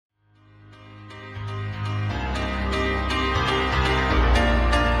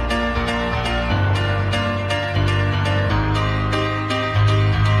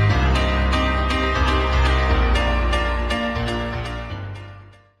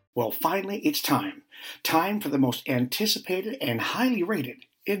Well, finally, it's time. Time for the most anticipated and highly rated,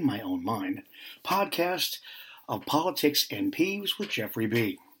 in my own mind, podcast of Politics and Peeves with Jeffrey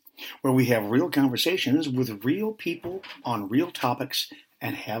B., where we have real conversations with real people on real topics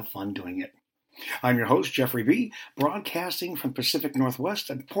and have fun doing it. I'm your host, Jeffrey B., broadcasting from Pacific Northwest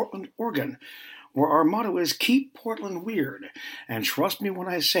and Portland, Oregon, where our motto is Keep Portland Weird. And trust me when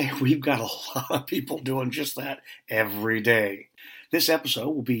I say we've got a lot of people doing just that every day. This episode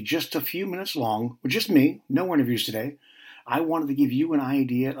will be just a few minutes long, with just me, no interviews today. I wanted to give you an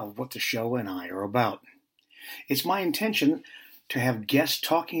idea of what the show and I are about. It's my intention to have guests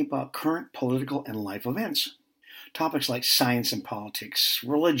talking about current political and life events. Topics like science and politics,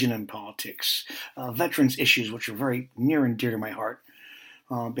 religion and politics, veterans issues, which are very near and dear to my heart,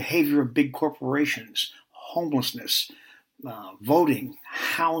 behavior of big corporations, homelessness, voting,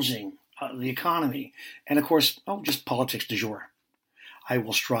 housing, the economy, and of course, just politics du jour. I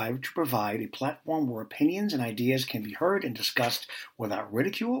will strive to provide a platform where opinions and ideas can be heard and discussed without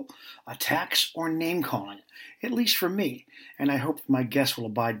ridicule, attacks, or name-calling, at least for me, and I hope my guests will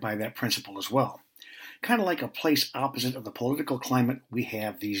abide by that principle as well. Kind of like a place opposite of the political climate we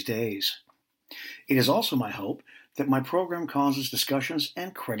have these days. It is also my hope that my program causes discussions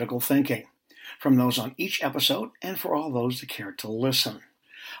and critical thinking, from those on each episode and for all those that care to listen.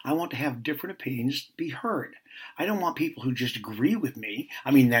 I want to have different opinions be heard. I don't want people who just agree with me.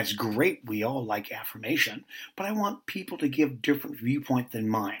 I mean, that's great. We all like affirmation. But I want people to give different viewpoint than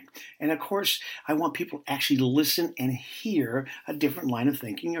mine. And of course, I want people to actually listen and hear a different line of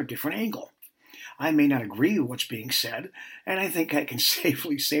thinking or different angle. I may not agree with what's being said, and I think I can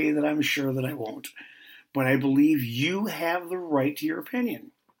safely say that I'm sure that I won't. But I believe you have the right to your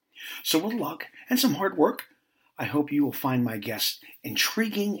opinion. So with luck and some hard work, I hope you will find my guests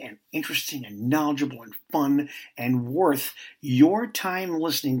intriguing and interesting and knowledgeable and fun and worth your time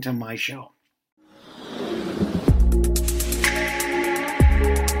listening to my show.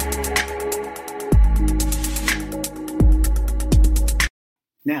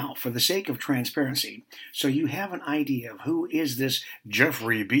 Now, for the sake of transparency, so you have an idea of who is this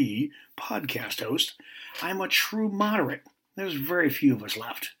Jeffrey B. podcast host, I'm a true moderate. There's very few of us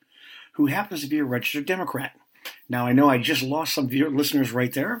left, who happens to be a registered Democrat. Now, I know I just lost some of your listeners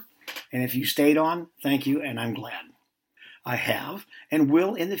right there, and if you stayed on, thank you, and I'm glad. I have, and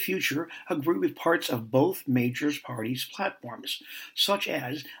will in the future, agree with parts of both major parties' platforms, such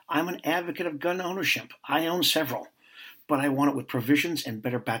as I'm an advocate of gun ownership. I own several, but I want it with provisions and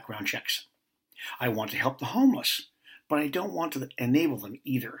better background checks. I want to help the homeless, but I don't want to enable them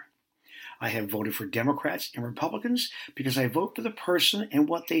either. I have voted for Democrats and Republicans because I vote for the person and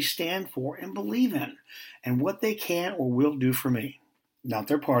what they stand for and believe in, and what they can or will do for me. Not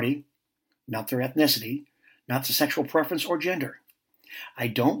their party, not their ethnicity, not their sexual preference or gender. I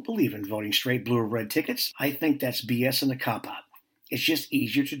don't believe in voting straight blue or red tickets. I think that's BS and a cop-out. It's just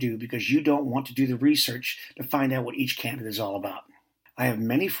easier to do because you don't want to do the research to find out what each candidate is all about. I have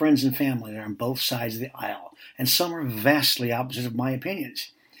many friends and family that are on both sides of the aisle, and some are vastly opposite of my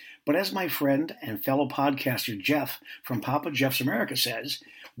opinions. But as my friend and fellow podcaster Jeff from Papa Jeff's America says,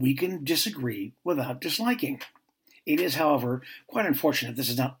 we can disagree without disliking. It is, however, quite unfortunate this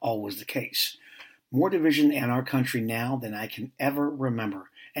is not always the case. More division in our country now than I can ever remember,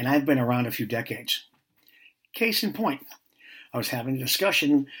 and I've been around a few decades. Case in point, I was having a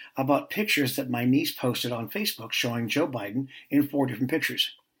discussion about pictures that my niece posted on Facebook showing Joe Biden in 4 different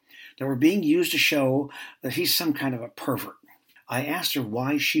pictures that were being used to show that he's some kind of a pervert. I asked her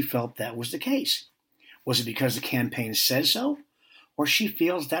why she felt that was the case. Was it because the campaign says so, or she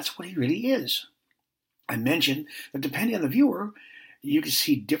feels that's what he really is? I mentioned that depending on the viewer, you can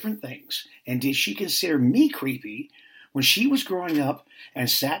see different things. And did she consider me creepy when she was growing up and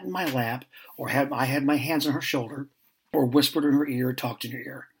sat in my lap, or I had my hands on her shoulder, or whispered in her ear or talked in her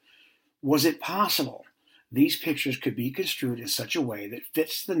ear? Was it possible these pictures could be construed in such a way that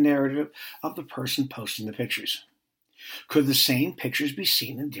fits the narrative of the person posting the pictures? Could the same pictures be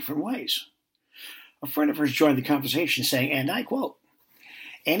seen in different ways? A friend of hers joined the conversation saying, and I quote,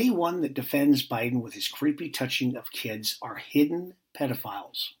 anyone that defends Biden with his creepy touching of kids are hidden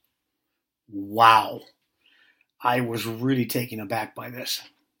pedophiles. Wow. I was really taken aback by this.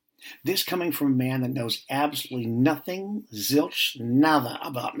 This coming from a man that knows absolutely nothing, zilch, nada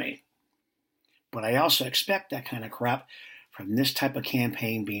about me. But I also expect that kind of crap from this type of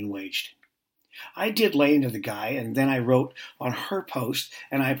campaign being waged. I did lay into the guy, and then I wrote on her post,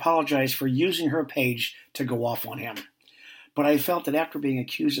 and I apologized for using her page to go off on him. But I felt that after being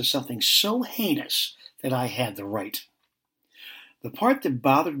accused of something so heinous that I had the right. The part that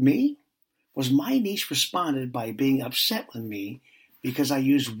bothered me was my niece responded by being upset with me because I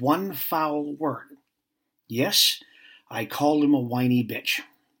used one foul word. Yes, I called him a whiny bitch.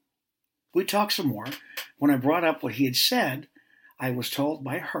 We talked some more. When I brought up what he had said, I was told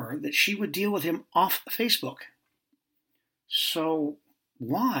by her that she would deal with him off Facebook. So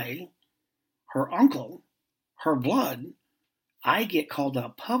why, her uncle, her blood, I get called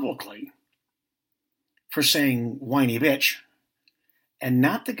out publicly for saying whiny bitch, and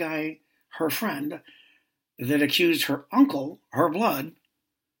not the guy, her friend, that accused her uncle, her blood,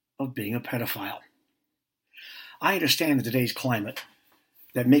 of being a pedophile? I understand in today's climate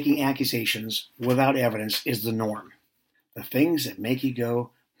that making accusations without evidence is the norm. The things that make you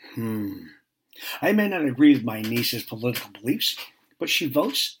go, I may not agree with my niece's political beliefs, but she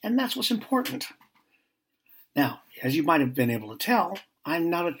votes, and that's what's important. Now, as you might have been able to tell, I'm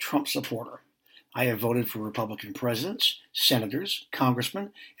not a Trump supporter. I have voted for Republican presidents, senators,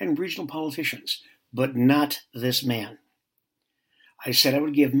 congressmen, and regional politicians, but not this man. I said I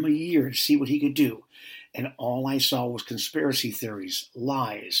would give him a year to see what he could do, and all I saw was conspiracy theories,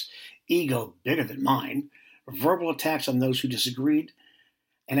 lies, ego bigger than mine, verbal attacks on those who disagreed,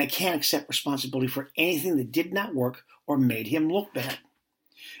 and I can't accept responsibility for anything that did not work or made him look bad.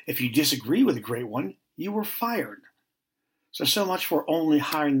 If you disagree with a great one, you were fired. So much for only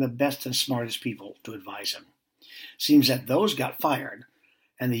hiring the best and smartest people to advise him. Seems that those got fired,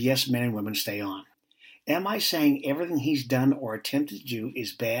 and the yes men and women stay on. Am I saying everything he's done or attempted to do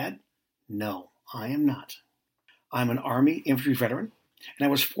is bad? No, I am not. I'm an Army infantry veteran, and I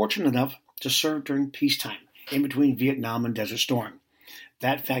was fortunate enough to serve during peacetime, in between Vietnam and Desert Storm.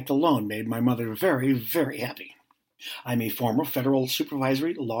 That fact alone made my mother very, very happy. I'm a former federal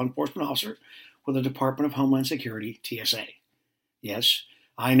supervisory law enforcement officer with the Department of Homeland Security, TSA. Yes,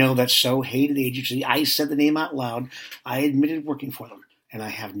 I know that's so hated agency. I said the name out loud. I admitted working for them, and I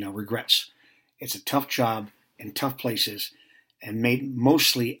have no regrets. It's a tough job in tough places and made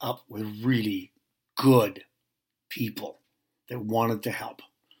mostly up with really good people that wanted to help.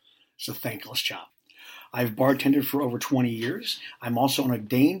 It's a thankless job. I've bartended for over 20 years. I'm also an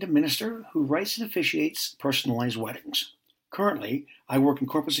ordained minister who writes and officiates personalized weddings. Currently, I work in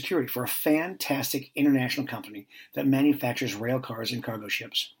corporate security for a fantastic international company that manufactures rail cars and cargo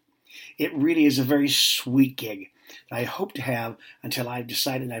ships. It really is a very sweet gig that I hope to have until I've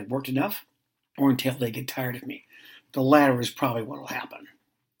decided I've worked enough or until they get tired of me. The latter is probably what will happen.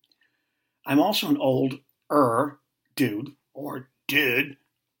 I'm also an old dude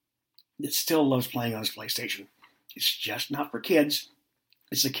that still loves playing on his PlayStation. It's just not for kids.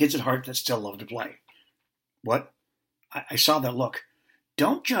 It's the kids at heart that still love to play. What? I saw that look.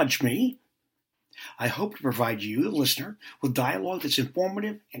 Don't judge me. I hope to provide you, the listener, with dialogue that's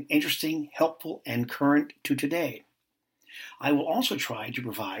informative and interesting, helpful, and current to today. I will also try to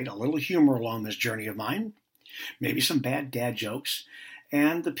provide a little humor along this journey of mine, maybe some bad dad jokes,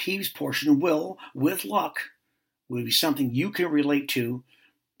 and the Peeves portion will, with luck, will be something you can relate to,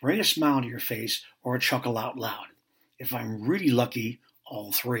 bring a smile to your face, or a chuckle out loud. If I'm really lucky,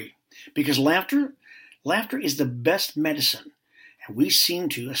 all three. Because laughter is the best medicine, and we seem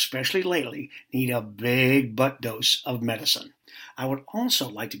to, especially lately, need a big butt dose of medicine. I would also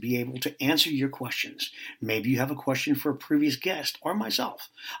like to be able to answer your questions. Maybe you have a question for a previous guest or myself.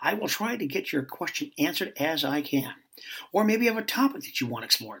 I will try to get your question answered as I can. Or maybe you have a topic that you want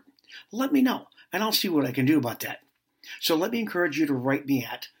explored. Let me know, and I'll see what I can do about that. So let me encourage you to write me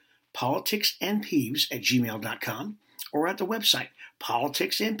at politicsandpeeves@gmail.com or at the website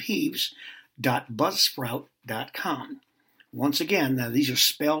politicsandpeeves.buzzsprout.com. Once again, now these are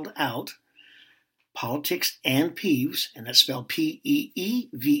spelled out, Politics and Peeves, and that's spelled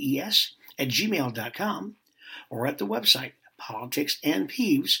Peeves, @gmail.com, or at the website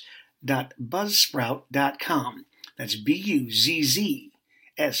politicsandpeeves.buzzsprout.com. That's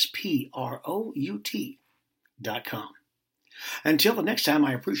BUZZSPROUT.com. Until the next time,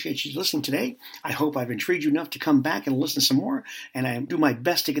 I appreciate you listening today. I hope I've intrigued you enough to come back and listen some more, and I do my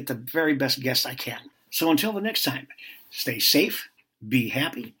best to get the very best guests I can. So until the next time, stay safe, be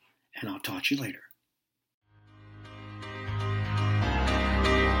happy, and I'll talk to you later.